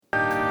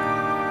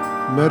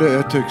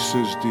Metaethics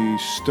is the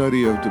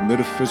study of the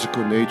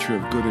metaphysical nature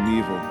of good and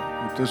evil.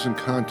 It doesn't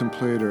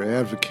contemplate or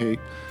advocate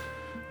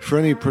for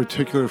any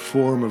particular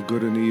form of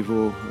good and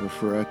evil or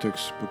for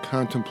ethics, but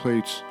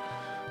contemplates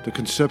the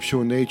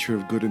conceptual nature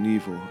of good and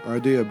evil. Are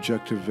they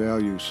objective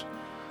values?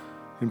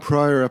 In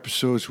prior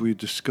episodes, we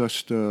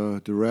discussed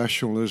the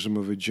rationalism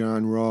of a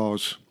John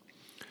Rawls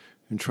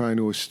in trying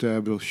to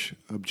establish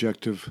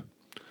objective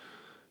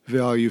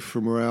value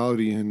for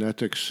morality and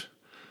ethics.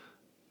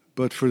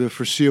 But for the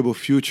foreseeable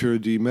future,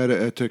 the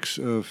meta-ethics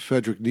of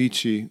Friedrich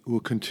Nietzsche will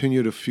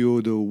continue to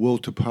fuel the will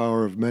to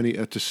power of many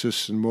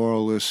ethicists and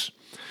moralists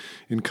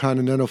in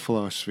continental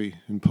philosophy,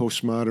 in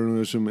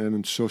postmodernism, and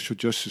in social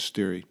justice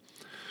theory.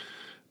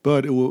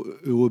 But it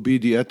will be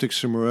the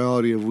ethics and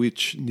morality of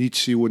which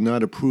Nietzsche would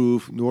not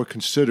approve nor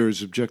consider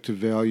as objective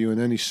value in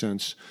any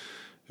sense,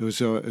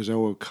 as I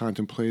will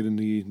contemplate in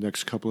the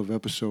next couple of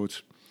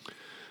episodes.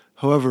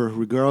 However,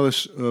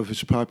 regardless of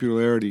his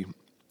popularity,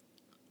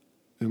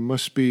 it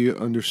must be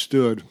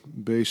understood,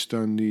 based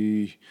on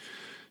the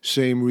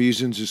same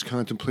reasons as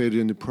contemplated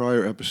in the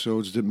prior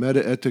episodes, that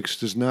metaethics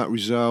does not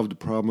resolve the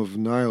problem of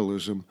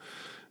nihilism,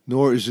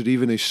 nor is it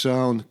even a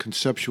sound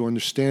conceptual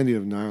understanding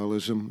of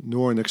nihilism,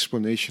 nor an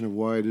explanation of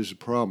why it is a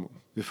problem,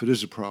 if it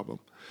is a problem.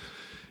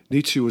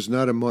 Nietzsche was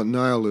not a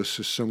nihilist,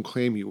 as some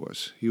claim he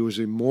was. He was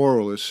a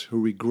moralist who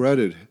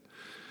regretted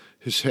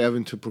his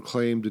having to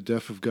proclaim the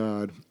death of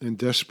God and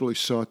desperately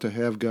sought to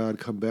have God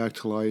come back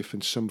to life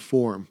in some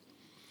form,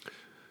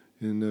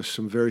 in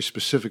some very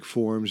specific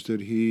forms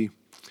that he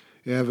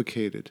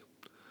advocated.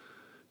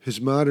 His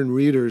modern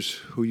readers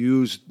who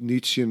use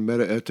Nietzschean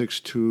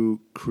metaethics to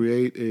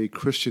create a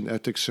Christian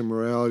ethics and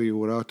morality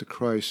without the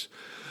Christ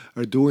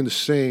are doing the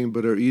same,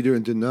 but are either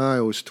in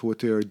denial as to what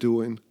they are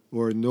doing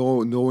or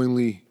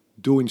knowingly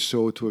doing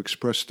so to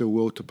express their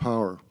will to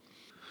power.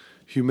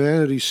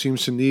 Humanity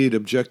seems to need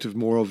objective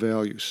moral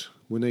values.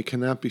 When they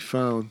cannot be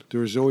found,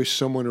 there is always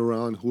someone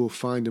around who will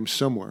find them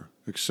somewhere,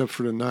 except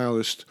for the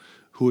nihilist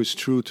who is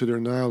true to their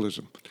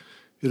nihilism.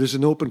 It is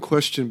an open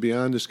question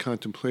beyond this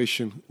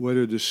contemplation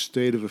whether this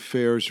state of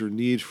affairs or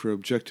need for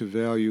objective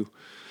value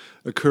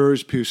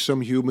occurs because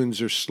some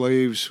humans are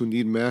slaves who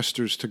need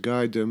masters to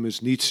guide them,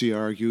 as Nietzsche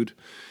argued,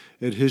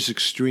 at his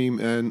extreme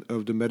end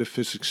of the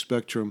metaphysics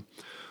spectrum,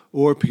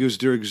 or because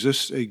there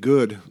exists a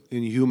good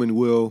in human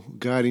will,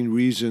 guiding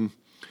reason,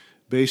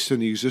 based on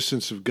the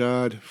existence of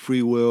God,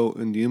 free will,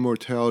 and the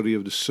immortality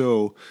of the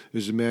soul,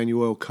 as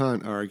Immanuel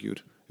Kant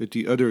argued, at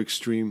the other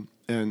extreme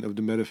end of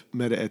the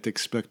metaethics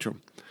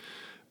spectrum.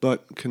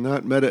 But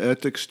cannot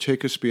metaethics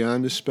take us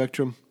beyond this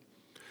spectrum?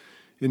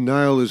 In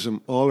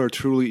nihilism, all are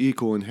truly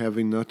equal in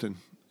having nothing.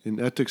 In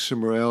ethics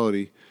and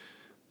morality,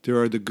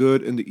 there are the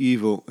good and the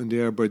evil, and they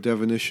are by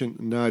definition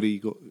not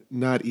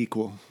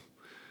equal.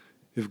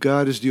 If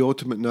God is the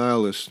ultimate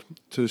nihilist,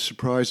 to the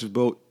surprise of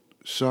both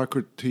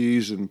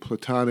Socrates and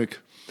Platonic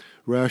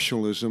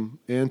rationalism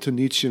and to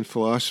Nietzschean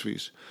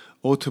philosophies,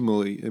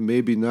 ultimately, it may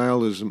be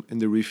nihilism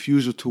and the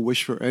refusal to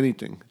wish for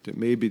anything that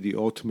may be the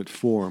ultimate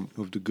form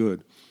of the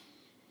good.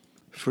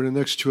 For the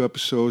next two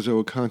episodes, I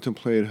will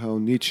contemplate how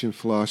Nietzschean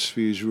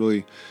philosophy is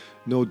really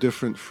no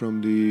different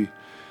from the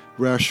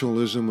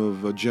rationalism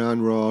of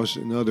John Rawls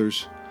and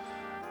others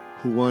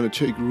who want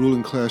to take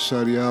ruling class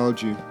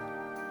ideology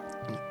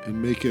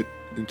and make it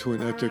into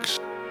an ethics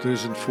that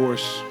is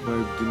enforced by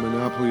the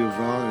monopoly of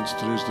violence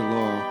that is the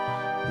law,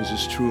 as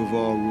is true of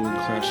all ruling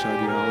class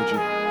ideology.